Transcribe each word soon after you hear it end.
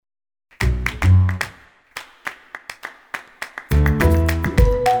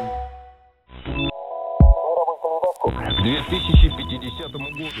1050 году.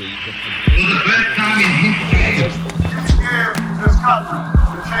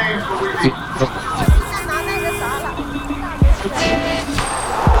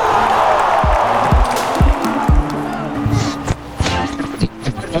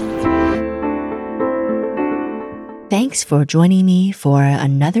 Thanks for joining me for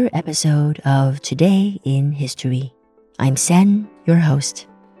another episode of Today in History. I'm Sen, your host.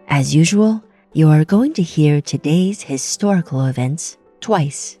 As usual, you are going to hear today's historical events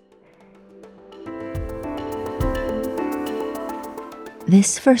twice.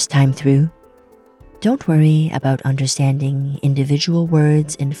 This first time through, don't worry about understanding individual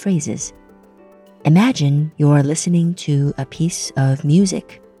words and phrases. Imagine you're listening to a piece of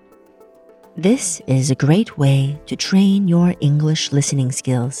music. This is a great way to train your English listening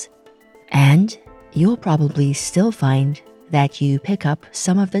skills, and you'll probably still find that you pick up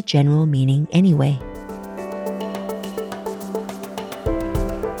some of the general meaning anyway.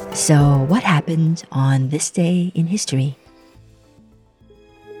 So, what happened on this day in history?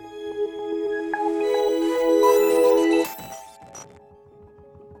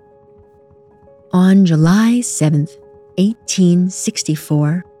 On July 7th,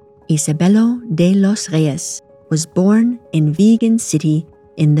 1864, Isabelo de los Reyes was born in Vigan City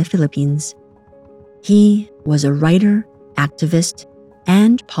in the Philippines. He was a writer, activist,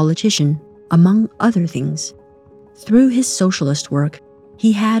 and politician, among other things. Through his socialist work,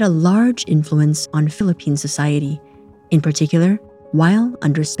 he had a large influence on Philippine society, in particular while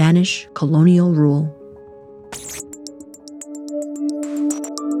under Spanish colonial rule.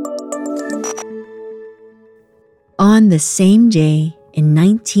 On the same day, in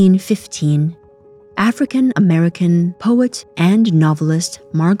 1915, African-American poet and novelist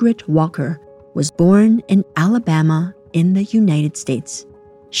Margaret Walker was born in Alabama in the United States.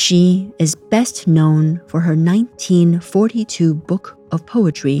 She is best known for her 1942 book of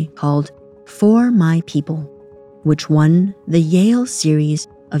poetry called For My People, which won the Yale Series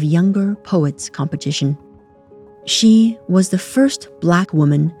of Younger Poets competition. She was the first Black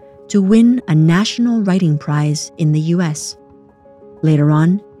woman to win a National Writing Prize in the U.S. Later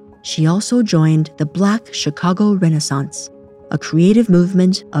on, she also joined the Black Chicago Renaissance, a creative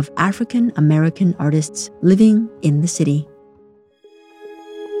movement of African American artists living in the city.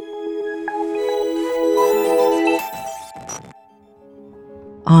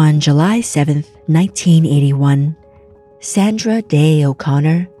 On July 7th, 1981, Sandra Day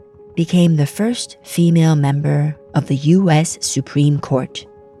O'Connor became the first female member of the U.S. Supreme Court.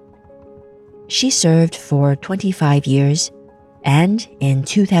 She served for 25 years and in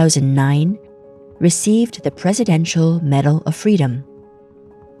 2009 received the Presidential Medal of Freedom,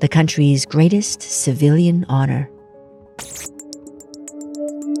 the country's greatest civilian honor.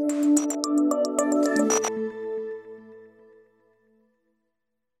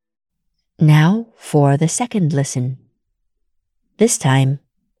 Now for the second listen. This time,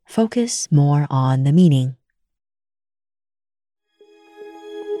 focus more on the meaning.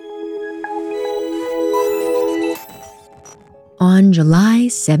 On July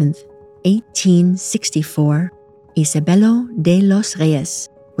 7th, 1864, Isabelo de los Reyes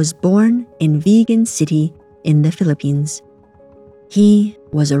was born in Vigan City in the Philippines. He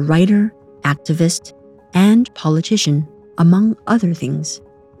was a writer, activist, and politician, among other things.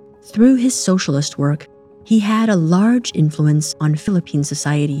 Through his socialist work, he had a large influence on Philippine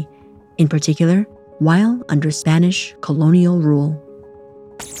society, in particular while under Spanish colonial rule.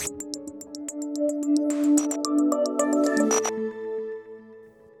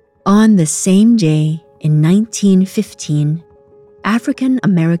 On the same day, in 1915,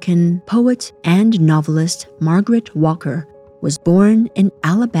 African-American poet and novelist Margaret Walker was born in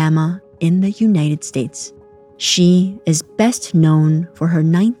Alabama in the United States. She is best known for her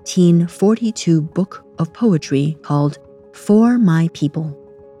 1942 book of poetry called For My People,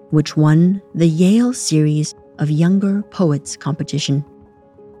 which won the Yale Series of Younger Poets competition.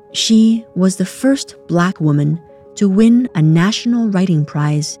 She was the first Black woman to win a National Writing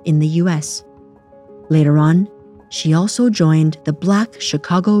Prize in the U.S. Later on, she also joined the Black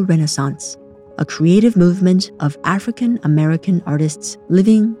Chicago Renaissance, a creative movement of African American artists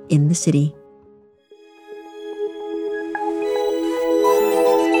living in the city.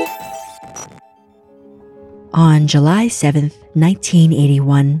 On July 7th,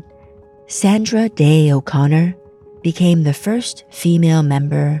 1981, Sandra Day O'Connor became the first female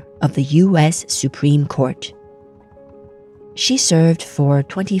member of the U.S. Supreme Court. She served for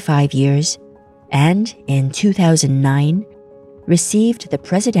 25 years and, in 2009, received the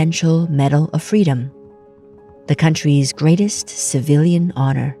Presidential Medal of Freedom, the country's greatest civilian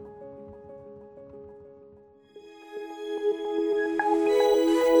honor.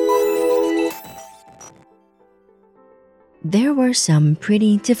 There were some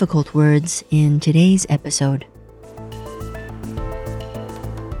pretty difficult words in today's episode.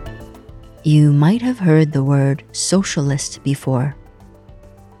 You might have heard the word socialist before.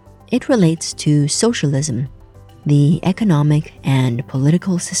 It relates to socialism, the economic and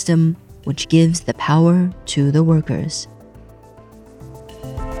political system which gives the power to the workers.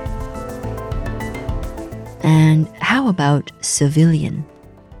 And how about civilian?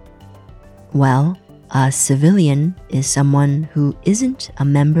 Well, a civilian is someone who isn't a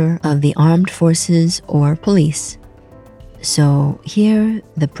member of the armed forces or police. So here,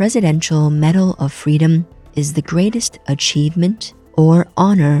 the Presidential Medal of Freedom is the greatest achievement or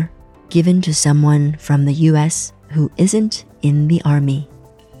honor given to someone from the US who isn't in the army.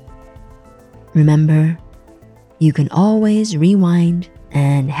 Remember, you can always rewind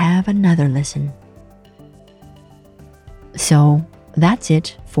and have another listen. So that's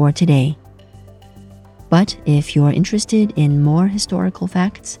it for today. But if you're interested in more historical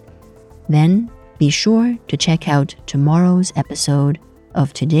facts, then be sure to check out tomorrow's episode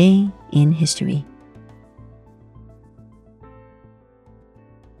of Today in History.